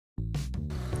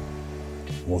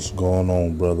What's going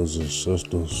on, brothers and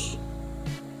sisters?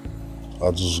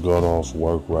 I just got off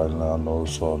work right now. I know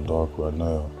it's all dark right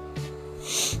now.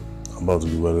 I'm about to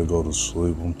get ready to go to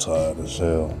sleep. I'm tired as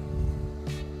hell.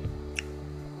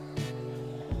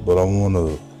 But I want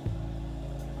to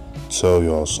tell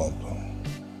y'all something.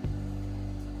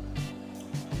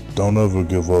 Don't ever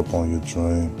give up on your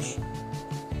dreams.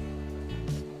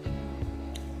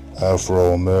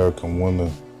 Afro-American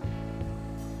women,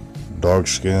 dark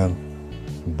skin,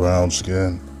 brown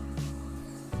skin,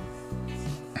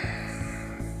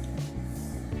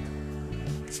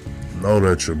 know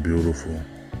that you're beautiful.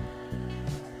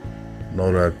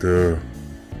 Know that there are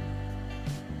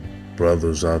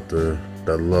brothers out there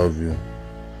that love you,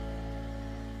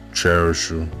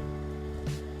 cherish you,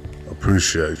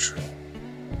 appreciate you.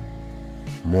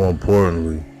 More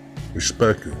importantly,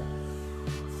 respect you.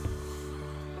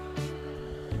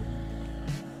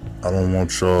 I don't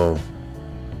want y'all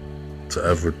to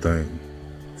ever think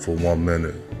for 1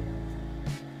 minute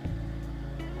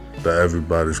that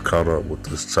everybody's caught up with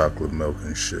this chocolate milk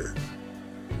and shit.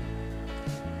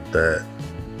 That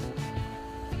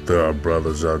there are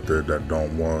brothers out there that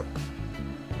don't want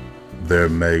their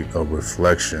mate a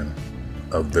reflection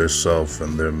of their self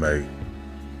and their mate.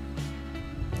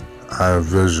 I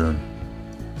envision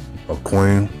a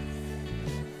queen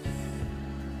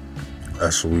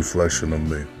that's a reflection of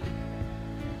me.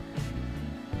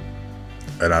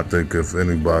 And I think if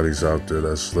anybody's out there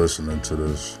that's listening to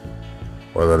this,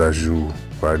 whether that's you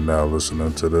right now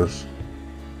listening to this,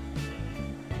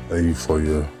 and you for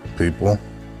your people,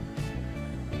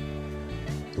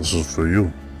 this is for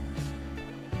you.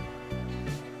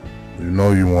 You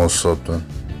know you want something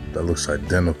that looks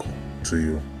identical to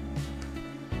you.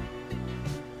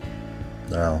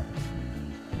 Now,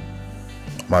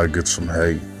 might get some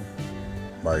hate,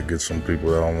 might get some people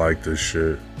that don't like this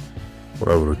shit,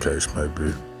 whatever the case may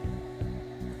be.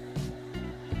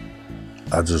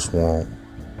 I just want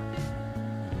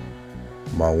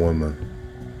my women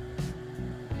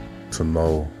to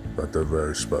know that they're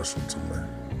very special to me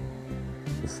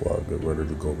before I get ready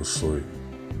to go to sleep.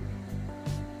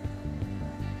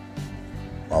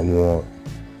 I want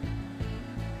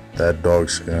that dark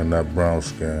skin, that brown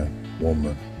skin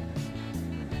woman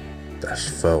that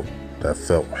felt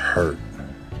hurt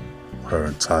her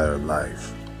entire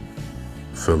life,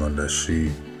 feeling that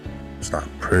she is not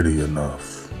pretty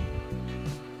enough.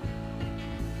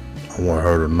 I want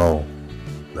her to know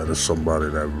that it's somebody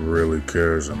that really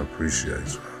cares and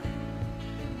appreciates her.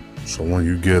 So when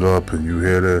you get up and you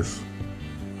hear this,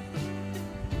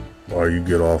 or you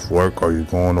get off work, or you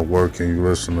going to work and you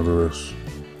listening to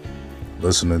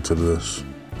this,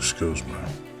 excuse me,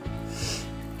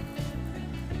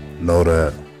 know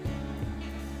that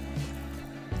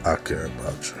I care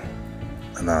about you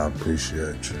and I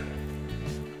appreciate you.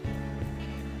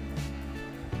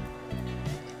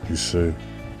 You see,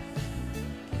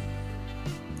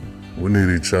 we need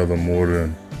each other more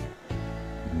than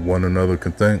one another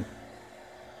can think,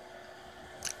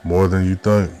 more than you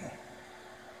think.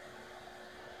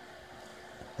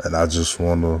 And I just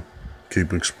want to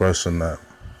keep expressing that.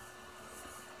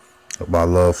 My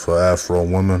love for Afro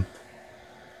women.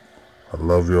 I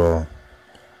love y'all.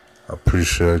 I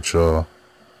appreciate y'all,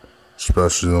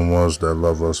 especially the ones that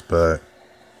love us back.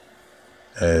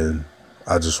 And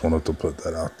I just wanted to put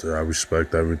that out there. I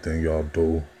respect everything y'all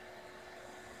do.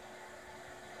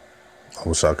 I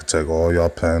wish I could take all y'all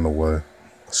pain away.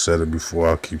 I said it before,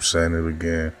 I keep saying it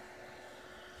again.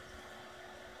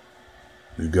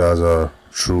 You guys are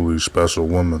truly special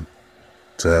women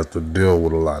to have to deal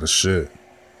with a lot of shit.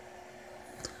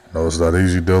 No, it's not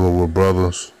easy dealing with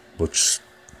brothers, but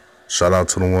shout out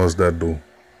to the ones that do.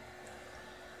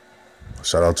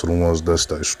 Shout out to the ones that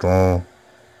stay strong,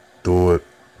 do it.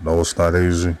 No, it's not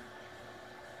easy,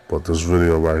 but this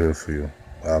video right here for you.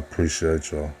 I appreciate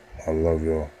y'all. I love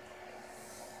y'all.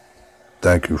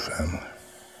 Thank you, family.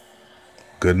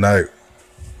 Good night.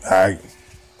 All right.